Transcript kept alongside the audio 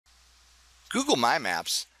Google My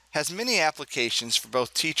Maps has many applications for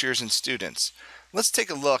both teachers and students. Let's take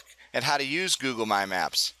a look at how to use Google My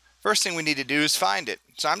Maps. First thing we need to do is find it.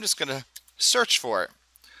 So I'm just going to search for it.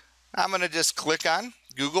 I'm going to just click on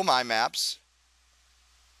Google My Maps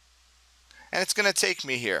and it's going to take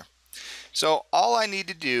me here. So all I need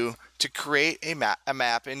to do to create a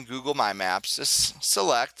map in Google My Maps is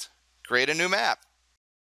select Create a New Map.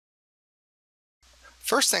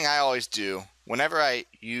 First thing I always do whenever I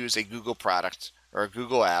use a Google product or a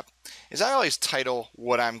Google app is I always title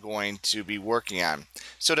what I'm going to be working on.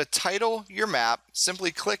 So to title your map,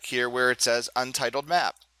 simply click here where it says Untitled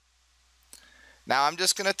Map. Now I'm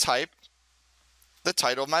just going to type the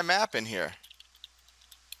title of my map in here.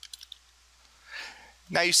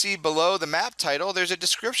 Now you see below the map title there's a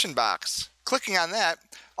description box. Clicking on that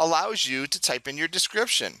allows you to type in your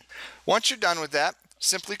description. Once you're done with that,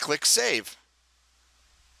 simply click Save.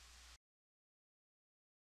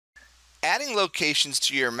 Adding locations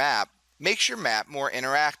to your map makes your map more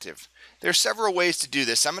interactive. There are several ways to do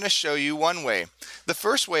this. I'm going to show you one way. The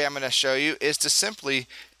first way I'm going to show you is to simply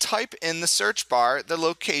type in the search bar the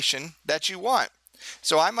location that you want.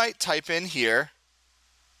 So I might type in here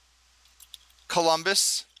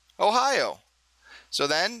Columbus, Ohio. So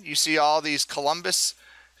then you see all these Columbus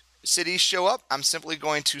cities show up. I'm simply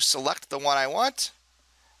going to select the one I want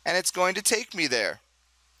and it's going to take me there.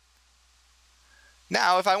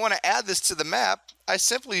 Now if I want to add this to the map, I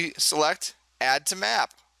simply select Add to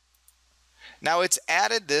Map. Now it's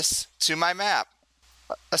added this to my map.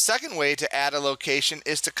 A second way to add a location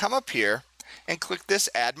is to come up here and click this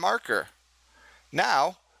Add Marker.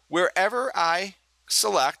 Now wherever I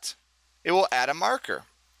select, it will add a marker.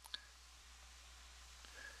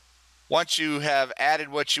 Once you have added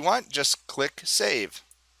what you want, just click Save.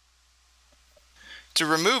 To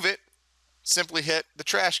remove it, simply hit the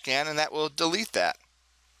trash can and that will delete that.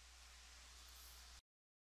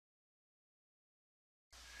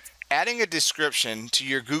 Adding a description to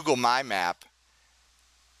your Google My Map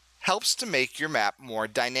helps to make your map more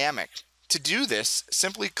dynamic. To do this,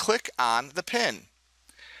 simply click on the pin.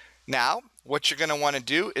 Now, what you're going to want to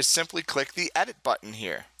do is simply click the Edit button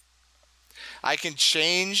here. I can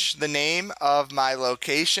change the name of my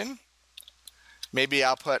location. Maybe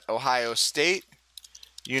I'll put Ohio State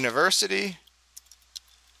University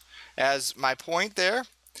as my point there.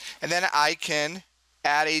 And then I can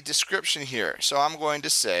add a description here. So I'm going to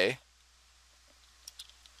say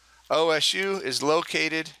OSU is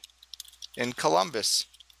located in Columbus.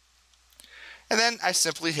 And then I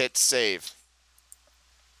simply hit Save.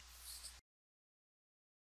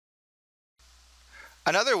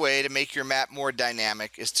 Another way to make your map more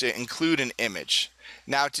dynamic is to include an image.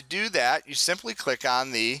 Now to do that, you simply click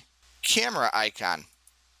on the camera icon.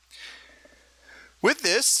 With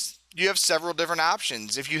this, you have several different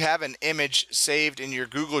options. If you have an image saved in your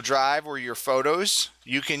Google Drive or your photos,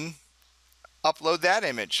 you can upload that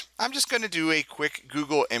image. I'm just going to do a quick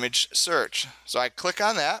Google image search. So I click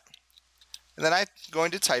on that, and then I'm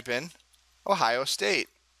going to type in Ohio State.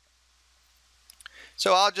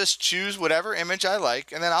 So I'll just choose whatever image I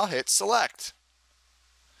like and then I'll hit select.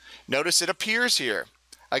 Notice it appears here.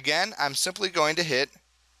 Again, I'm simply going to hit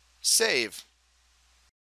save.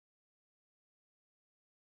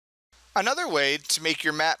 Another way to make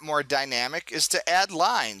your map more dynamic is to add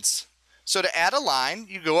lines. So to add a line,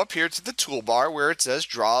 you go up here to the toolbar where it says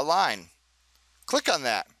draw a line. Click on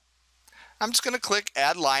that. I'm just going to click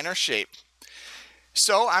add line or shape.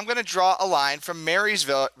 So I'm going to draw a line from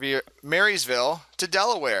Marysville to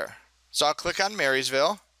Delaware. So I'll click on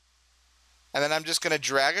Marysville, and then I'm just going to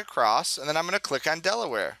drag across, and then I'm going to click on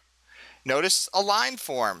Delaware. Notice a line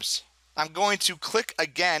forms. I'm going to click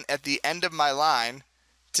again at the end of my line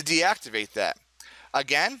to deactivate that.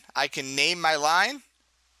 Again, I can name my line,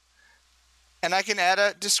 and I can add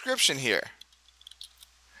a description here.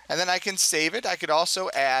 And then I can save it. I could also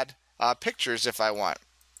add pictures if I want.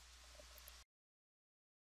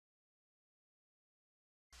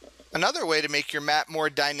 Another way to make your map more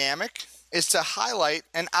dynamic is to highlight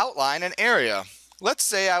and outline an area. Let's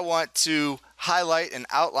say I want to highlight and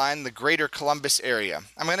outline the greater Columbus area.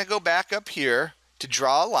 I'm going to go back up here to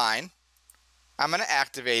draw a line. I'm going to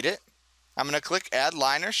activate it. I'm going to click add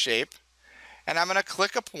line or shape, and I'm going to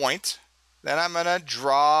click a point. Then I'm going to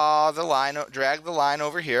draw the line, drag the line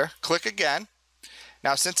over here, click again.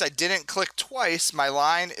 Now since I didn't click twice, my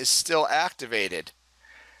line is still activated.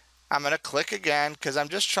 I'm going to click again because I'm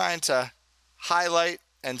just trying to highlight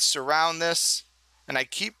and surround this, and I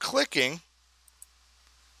keep clicking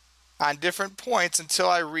on different points until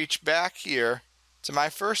I reach back here to my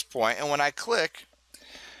first point. And when I click,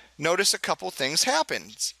 notice a couple things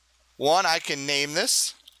happen. One, I can name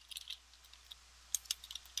this.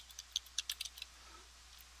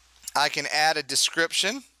 I can add a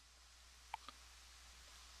description.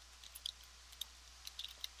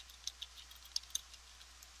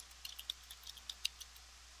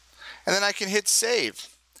 And then I can hit save.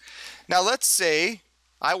 Now let's say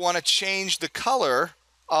I want to change the color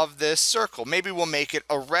of this circle. Maybe we'll make it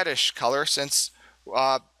a reddish color since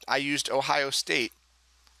I used Ohio State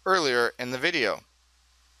earlier in the video.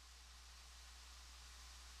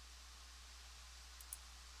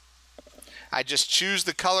 I just choose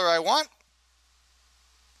the color I want,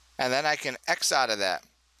 and then I can X out of that.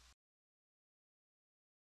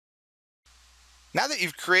 Now that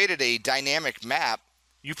you've created a dynamic map,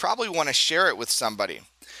 you probably want to share it with somebody.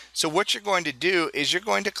 So what you're going to do is you're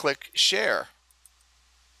going to click Share.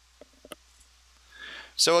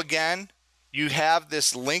 So again, you have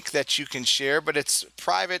this link that you can share, but it's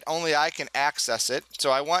private, only I can access it.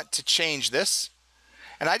 So I want to change this,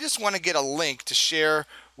 and I just want to get a link to share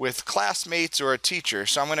with classmates or a teacher.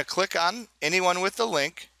 So I'm going to click on anyone with the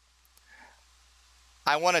link.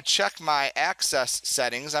 I want to check my access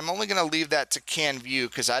settings. I'm only going to leave that to CanView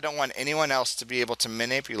because I don't want anyone else to be able to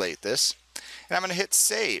manipulate this. And I'm going to hit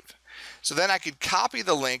save. So then I could copy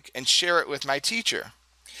the link and share it with my teacher.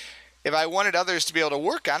 If I wanted others to be able to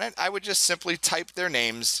work on it, I would just simply type their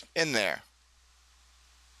names in there.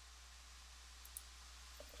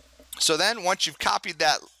 So then once you've copied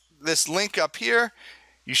this link up here,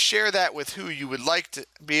 you share that with who you would like to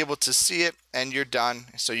be able to see it, and you're done.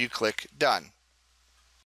 So you click Done.